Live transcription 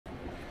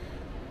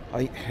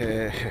はい、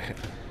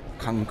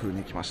関空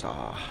に来ました。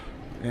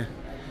ね、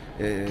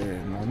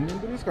何年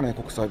ぶりですかね、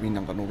国際便な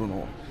んか乗る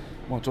の。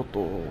まあ、ちょっと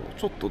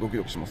ドキ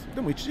ドキします。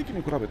でも一時期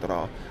に比べた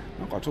ら、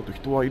なんかちょっと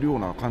人はいるよう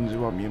な感じ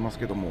は見えます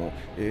けども、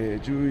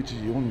11時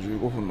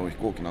45分の飛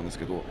行機なんです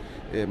けど、もう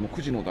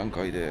9時の段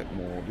階で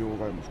もう両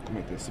替も含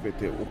めて全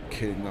て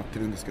OK になって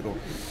るんですけど、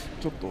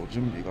ちょっと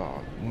準備が、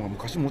まあ、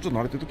昔もうちょっと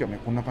慣れてる時はね、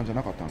こんな感じじゃ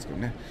なかったんですけど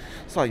ね。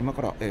さあ、今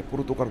から、ポ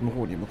ルトガルの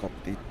方に向かっ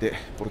ていって、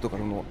ポルトガ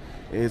ルの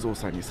映像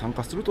祭に参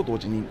加すると同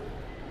時に、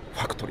フ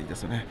ァクトリーで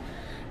すよね。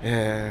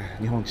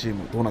日本チー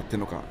ムどうなっている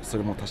のか、そ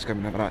れも確か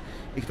めながら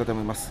行きたいと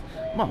思います。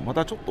まあ、ま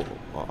だちょっと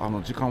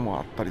時間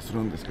はあったりす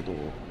るんですけど、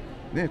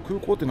ね、空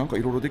港ってなんか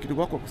いろいろできる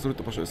ワクワクするっ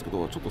て場所ですけ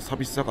ど、ちょっと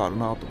寂しさがある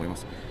なと思いま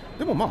す。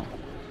でもまあ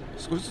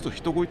少しずつ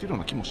人動いているよう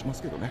な気もしま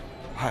すけどね。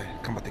はい、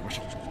頑張っていきまし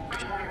ょう。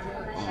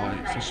は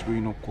い、久しぶ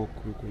りの空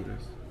港で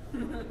す。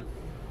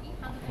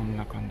こん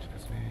な感じで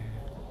すね。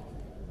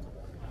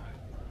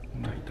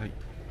だいたい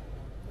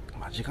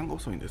まあ時間が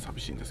遅いんで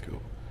寂しいんですけど、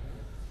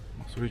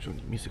それ以上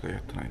に店がや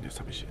ってないんで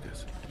寂しいで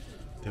す。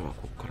では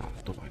ここから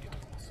ドバイに飛び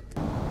ます。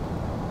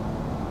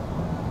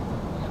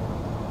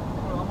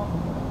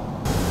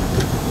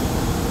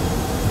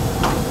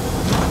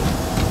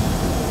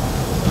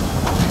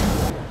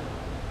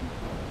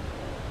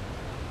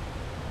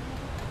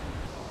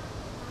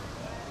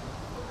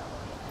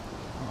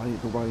はい、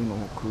ドバイの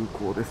空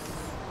港で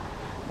す。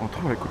ド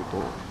バイ来ると、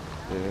こ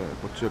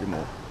っちよりも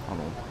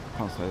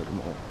関西より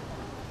も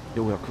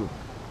ようやく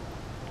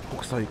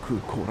国際空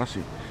港らし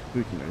い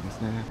雰囲気になります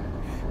ね。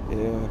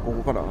こ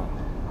こからやっ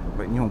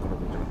ぱり日本からち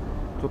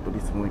ょっとリ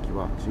スボン行き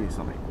は小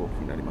さな飛行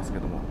機になりますけ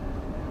ども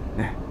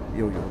ね、い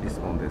よいよリス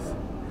ボンです。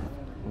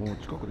もう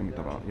近くで見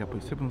たらやっぱ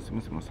り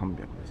777-300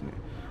ですね。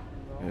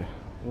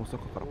大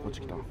阪からこっ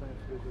ち来た同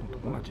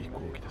じ飛行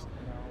機です。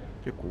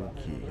結構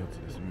大きいやつ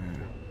ですね。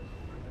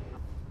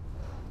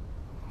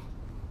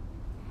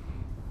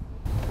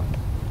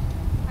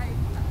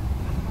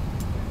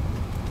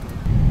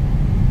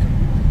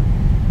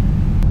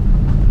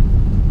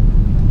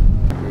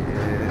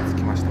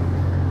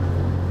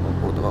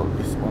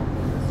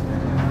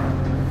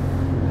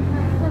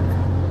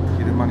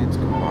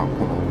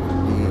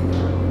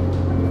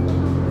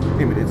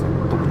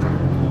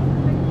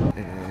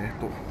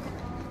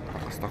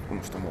スタッフ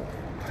の人も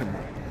誰も、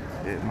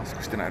マス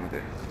クしてないので、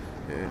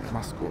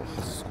マスクを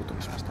外すこと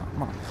にしました。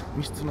まあ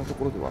密室のと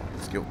ころでは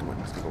つけようと思い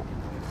ますけど、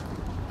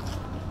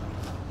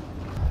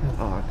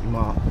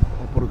今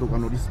ポルトガ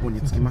ルのリスボン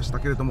に着きました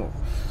けれども、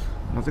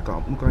なぜか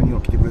迎えに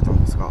は来てくれたん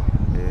ですが、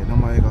名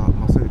前が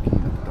正幸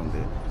になってたんで、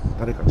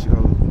誰か違う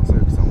正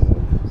幸さんを、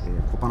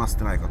手放し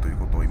てないかという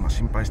ことを今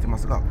心配してま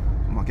すが、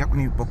まあ、逆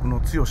に僕の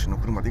剛の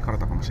車で行かれ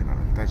たかもしれない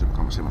ので大丈夫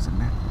かもしれません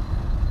ね。は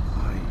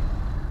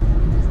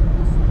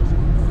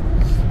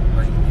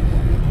い、今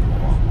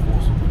は高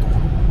速道路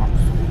の爆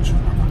走中な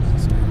感じで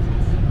すね。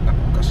なん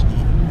か昔に、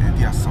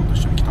ディアスさんと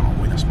一緒に来たのを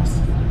思い出します。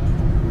さ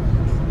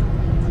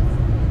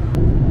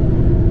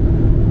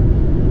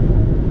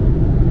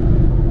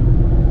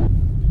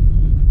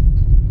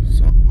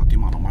あ、ファティ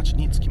マの町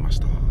に着きまし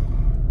た。フ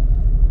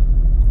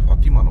ァ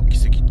ティマの奇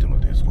跡っていうの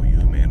ですごい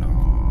有名なと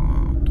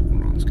ころ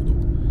なんですけど、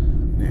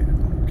ね、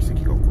奇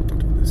跡が起こった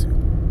ところですよ。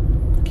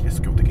キリ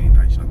スト教的に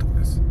大事なところ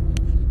です。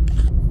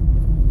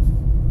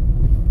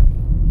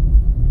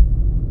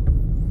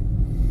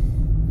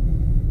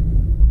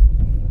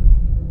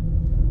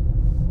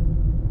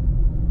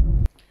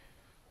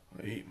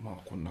はい、まあ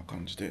こんな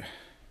感じで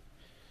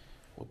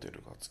ホテルが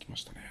着きま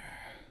したね。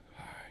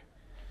はい、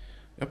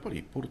やっぱ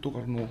りポルト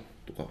ガルの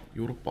とか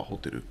ヨーロッパホ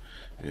テル、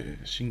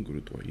シング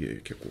ルとはい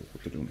え結構ホ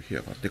テルの部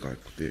屋がでか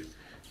くて、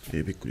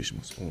びっくりし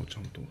ます。ちゃん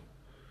と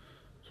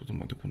外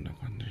までこんな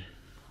感じ。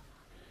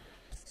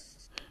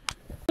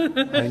I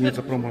need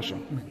a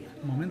promotion.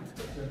 Moment.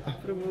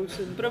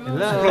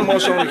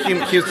 Promotion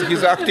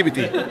his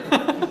activity.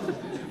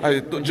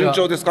 順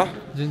調ですか？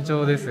順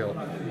調ですよ。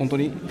本当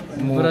に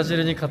もうブラジ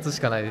ルに勝つし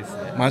かないです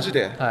ね。マジ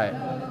で？はい。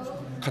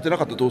勝てな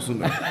かったらどうすん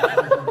の？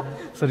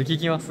それ聞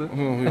きます？いや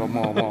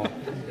まあま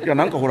あ、いや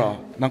なんかほら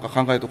なんか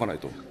考えとかない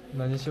と。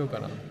何しようか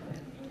な。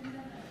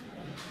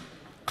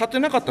勝て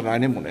なかったら来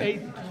年も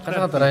ね。勝てな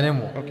かったら来年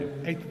も。Okay.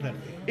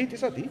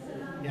 8:30?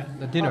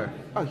 The dinner.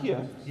 Here.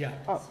 Yeah.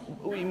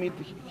 We meet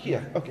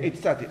here. Okay,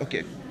 8:30.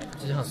 Okay.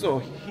 1時半。So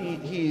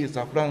he is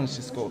a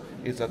Francisco,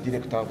 is a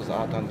director of the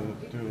art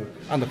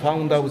and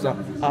founder of the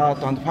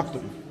art and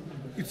factory.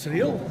 It's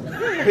real.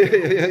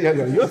 Yeah.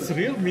 It's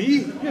real.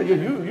 Me? Yeah,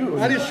 you.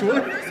 Are you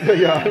sure?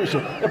 Yeah, I'm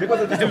sure. Yeah,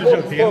 because this is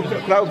for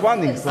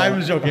crowdfunding. So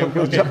I'm joking.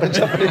 Okay.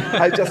 Japanese,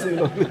 I just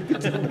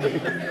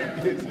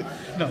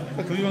No.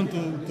 Do you want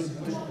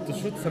to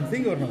shoot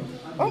something or not?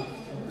 Huh?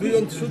 Do you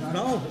want to shoot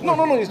now?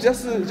 No. It's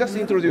just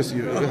introduce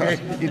you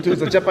into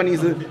the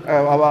Japanese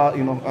our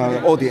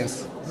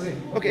audience.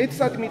 Okay,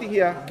 8:30 meeting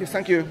here. Okay,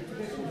 thank you.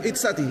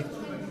 8:30. はい、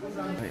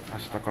明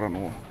日から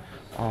の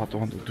アート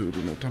&トゥー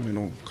ルのため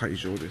の会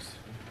場です。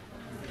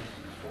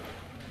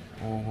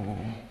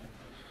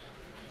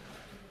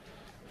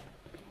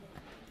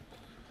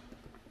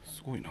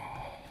すごいな。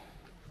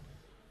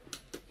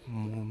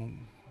本物の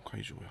会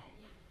会場や。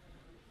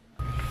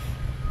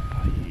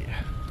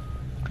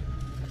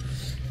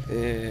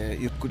は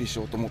い、ゆっくりし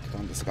ようと思ってた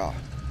んですが、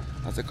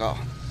なぜか、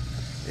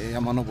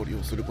山登り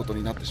をすること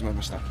になってしまい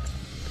ました。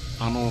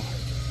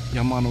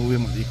山の上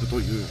まで行く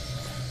という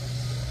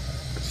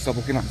時差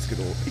ボケなんですけ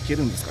ど、行け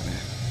るんですかね。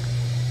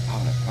は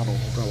い、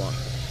他は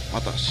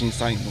また審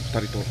査員の2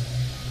人と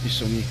一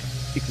緒に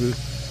行く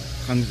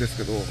感じです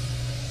けど、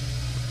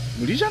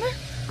無理じゃね？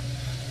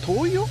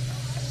遠いよ。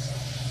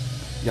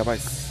やばいっ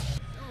す。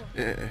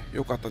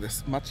よかったで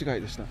す。間違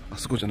いでした。あ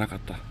そこじゃなかっ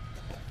た。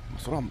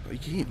それは行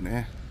きひん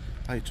ね。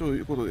はい、と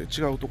いうことで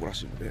違うところら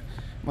しいので、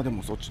で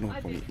もそっちの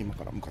方に今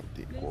から向かっ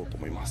ていこうと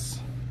思いま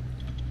す。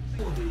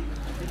ポ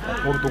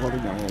ルトガル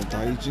には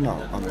大事な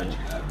この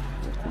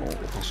お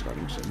菓子があ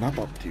りまして、ナ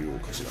タっていうお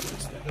菓子がありま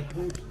すね。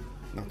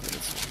ナタで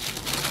す。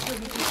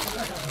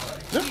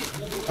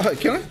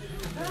Can I?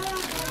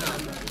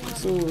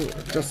 So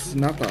just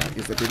nata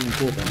is a very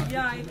important.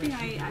 Yeah, I think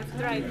I've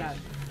tried that.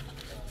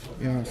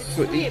 Yeah.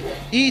 So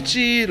each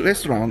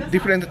restaurant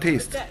different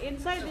taste. The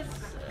inside is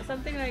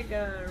something like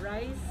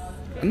rice.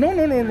 No,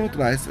 not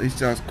rice. It's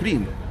just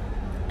cream.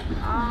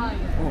 Ah,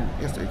 yeah. Oh,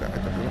 yes, I got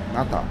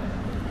nata.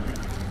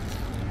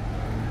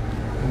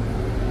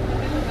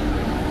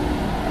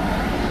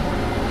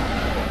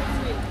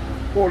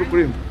 Whole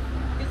cream.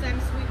 Because I'm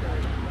sweet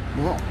already.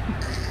 Wow.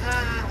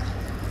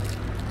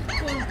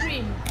 Full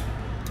cream.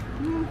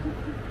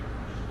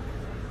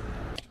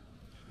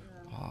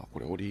 こ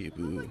れオリー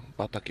ブ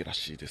畑ら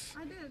しいです。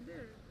 Ah, there.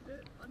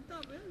 On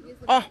top, eh?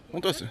 あ、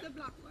本当ですね。 The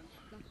black one.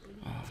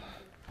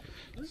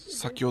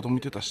 先ほど見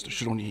てた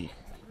後ろに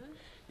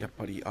やっ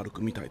ぱり歩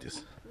くみたいで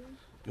す。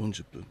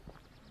40分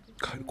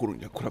帰る頃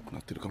には暗くな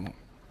ってるかも。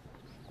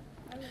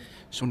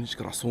初日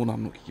から遭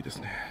難の危機で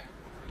すね。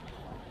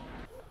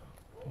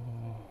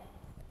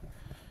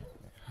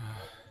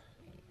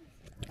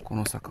こ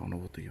の坂を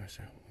登ってきまし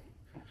たよ。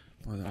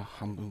まだ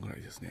半分ぐら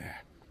いです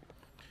ね。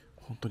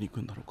本当に行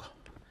くんだろうか。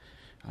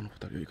あの二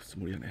人は行くつ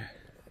もりやね。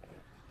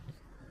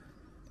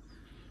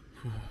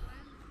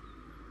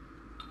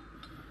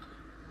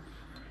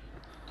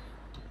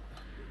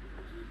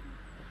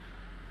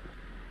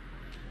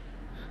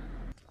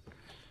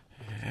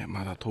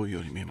まだ遠い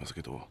ように見えます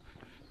けど、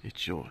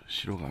一応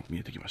城が見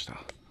えてきまし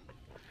た。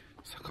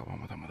坂は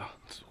まだまだ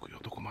続くよ。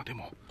どこまで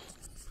も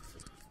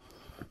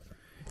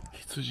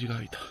羊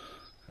がいた。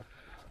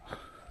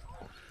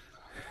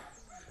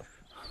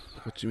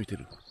こっち見て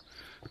る。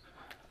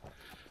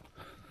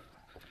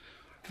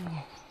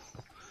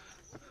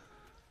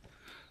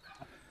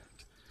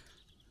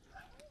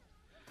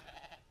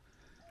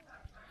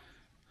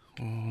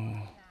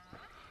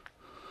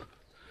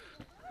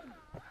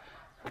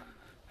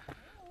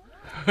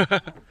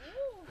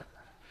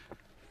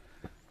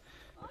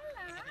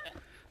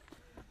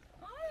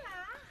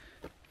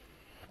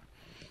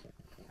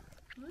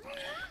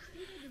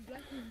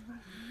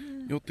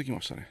寄ってき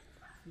ましたね。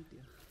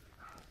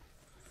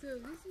So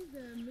this is the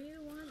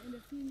male one and the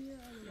female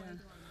are the white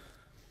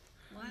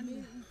one. Male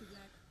is the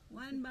black.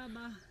 One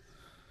baba.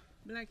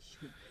 Black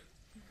sheep.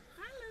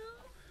 Hello.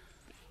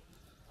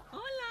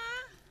 Hola.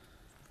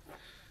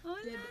 Hola.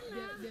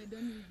 They're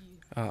done with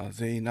you.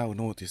 They now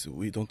notice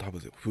we don't have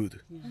the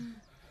food. Yeah.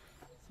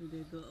 So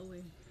they go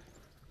away.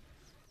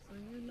 So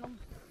you know,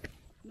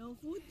 no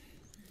food.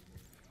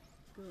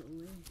 Go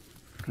away.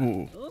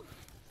 Oh.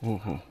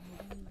 Oh. Oh.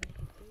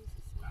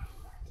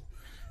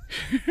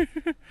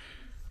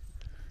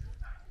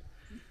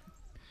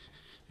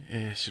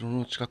 城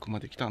の近く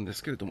まで来たんで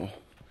すけれども、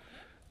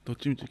どっ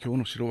ちみち今日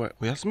の城は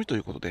お休みとい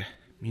うことで、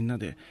みんな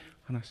で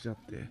話し合っ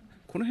て、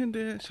この辺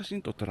で写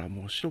真撮ったら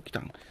もう城来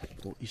たん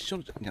と一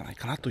緒じゃない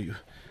かなという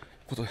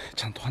ことで、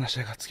ちゃんと話し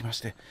合いがつきま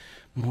して、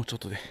もうちょっ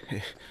とで、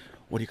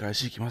折り返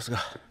し行きますが、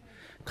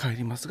帰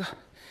りますが、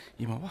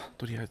今は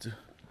とりあえず、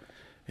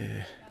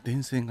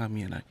電線が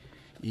見えない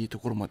いいと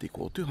ころまで行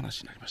こうという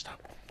話になりました。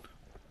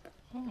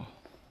も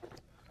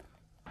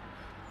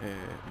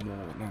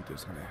うなんていうんで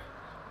すかね、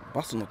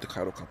バス乗って帰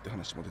ろうかって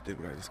話も出てる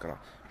ぐらいですから、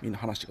みんな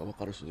話が分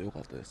かる人でよか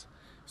ったです。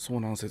遭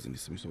難せずに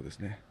済みそうです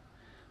ね。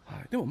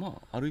はい、で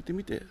も歩いて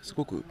みてす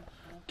ごく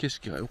景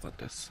色が良かっ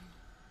たです。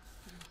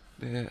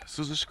で、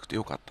涼しくて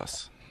良かったで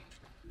す。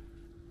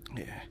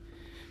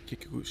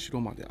結局城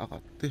まで上が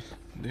って、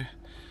で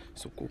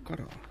そこか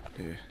ら、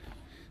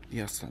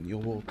リアスさんに呼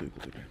ぼうという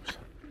ことになりまし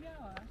た。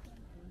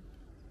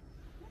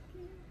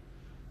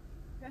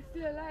We're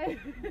still alive.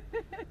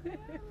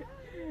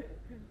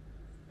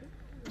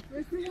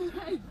 We're still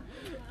alive.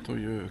 と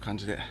いう感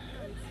じで、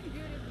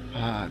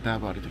だい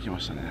ぶ歩いてきま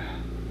したね。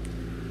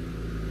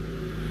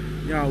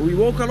Yeah, we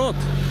walk a lot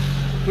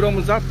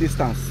from that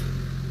distance.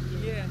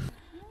 Yes.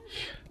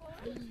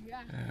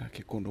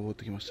 結構登っ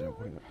てきましたよ。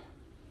これが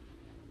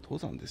登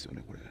山ですよ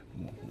ね。これ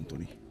もう本当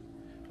に。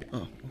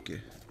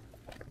OK。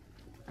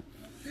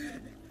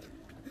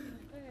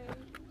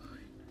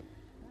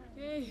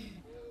Hey,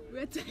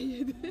 we're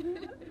tired.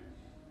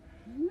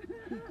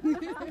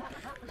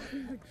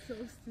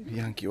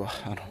 ヤンキーは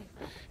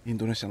イン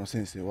ドネシアの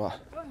先生は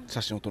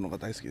写真を撮るのが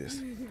大好きで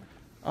す。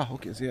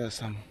OK、there's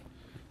some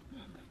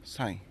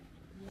sign.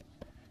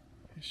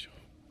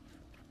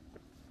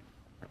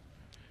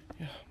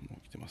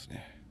 ます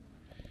ね。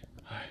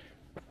はい。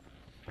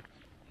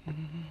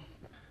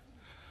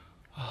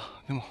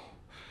でも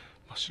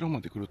真っ白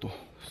まで来ると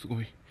す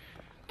ごい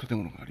建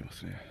物がありま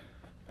すね。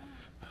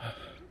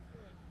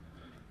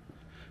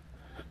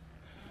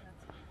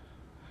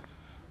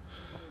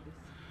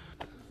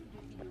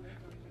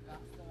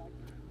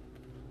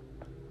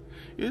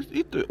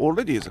It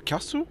already is a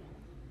castle?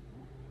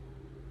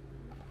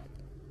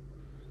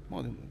 ま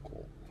あでも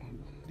こ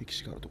う歴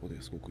史があるところ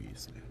ですごくいいで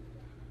すね。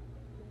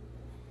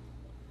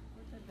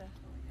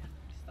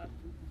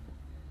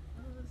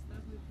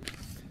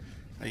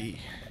はい、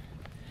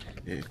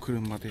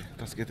車で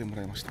助けても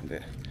らいましたん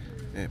で、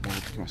戻っ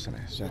てきました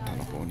ね、シャッター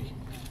の方に。ま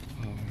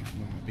あ、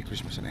びっくり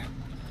しましたね。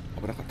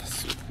危なかったで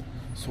す。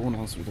遭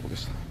難するところ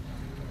でした。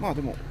まあ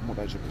でももう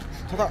大丈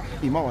夫。ただ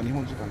今は日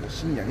本時間で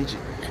深夜2時、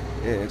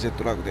ジェッ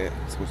トラグで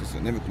少しず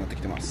つ眠くなって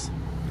きてます。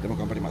でも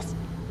頑張ります。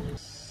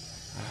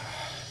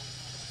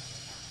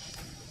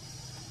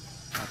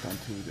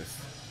ART&TURで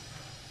す。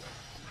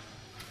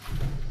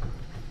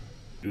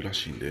いるら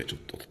しいんでちょっ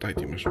と叩い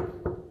てみましょ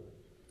う。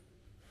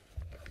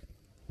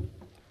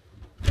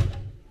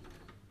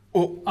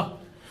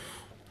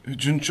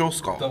順調っ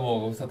すか？どうも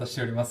ご無沙汰し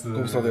ております。ご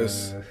無沙汰で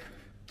す。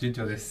順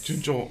調です。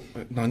順調。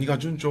何が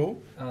順調？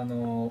ア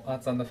ー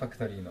ツ&ファク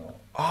トリーの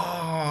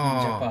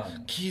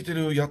聞いて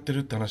る、やってる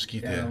って話聞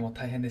いて。いやもう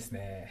大変です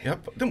ね。やっ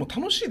ぱでも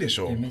楽しいでし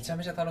ょ。めちゃ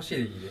めちゃ楽し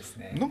いです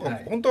ね。なんか、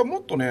本当はも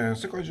っとね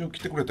世界中来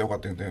てくれたらよか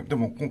ったんで、で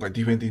も今回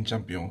ディフェンディングチャ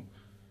ンピオン。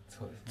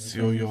そうです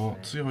ね。強いよ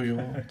強いよ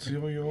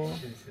強いよ。で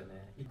すよ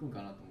ね。行くん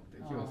かなと思って。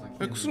今日はさ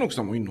っき。楠木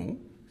さんもいんの？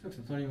楠木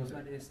さん隣にいますよ。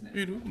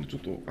いる？ちょ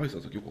っと挨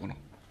拶先行こうかな。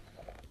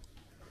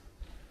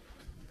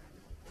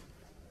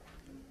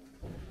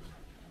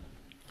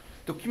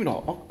でも君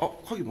ら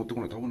鍵持って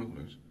こないと危なく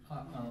ないです。開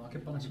け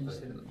っぱなしに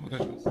してるの。大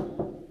丈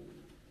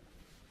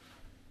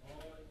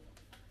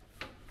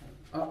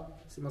夫。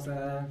すいません。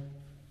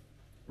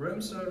ルー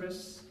ムサービ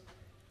ス。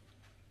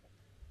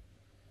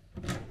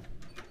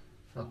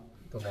ど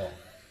うも。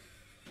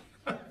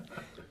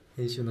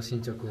編集の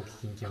進捗を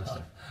聞きに来まし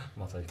た。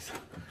正行さん。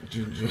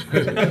順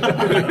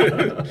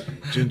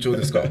調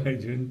ですか？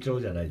順調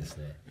じゃないです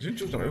ね。順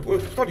調じゃない。これ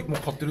2人も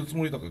買ってるつ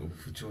もりだけど。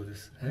不調で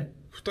す。2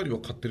人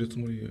は買ってるつ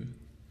もり。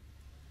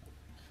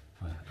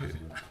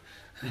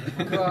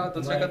僕は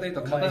どちらかという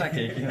と勝たなき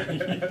ゃいけない。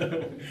そう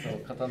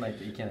勝たない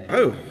といけない。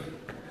Oh,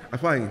 I'm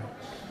fine.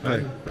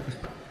 Hi.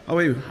 How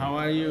are you? How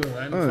are you?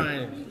 I'm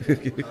fine.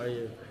 How are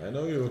you? I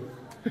know you.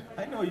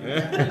 I know you.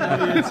 I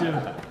know you too.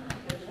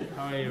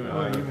 How are you? How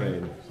are you?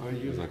 Fine. How are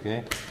you? It's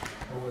okay.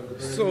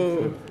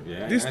 So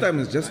this time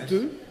is just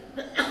two?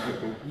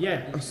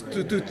 Yeah.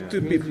 Two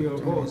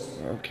people.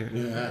 Okay.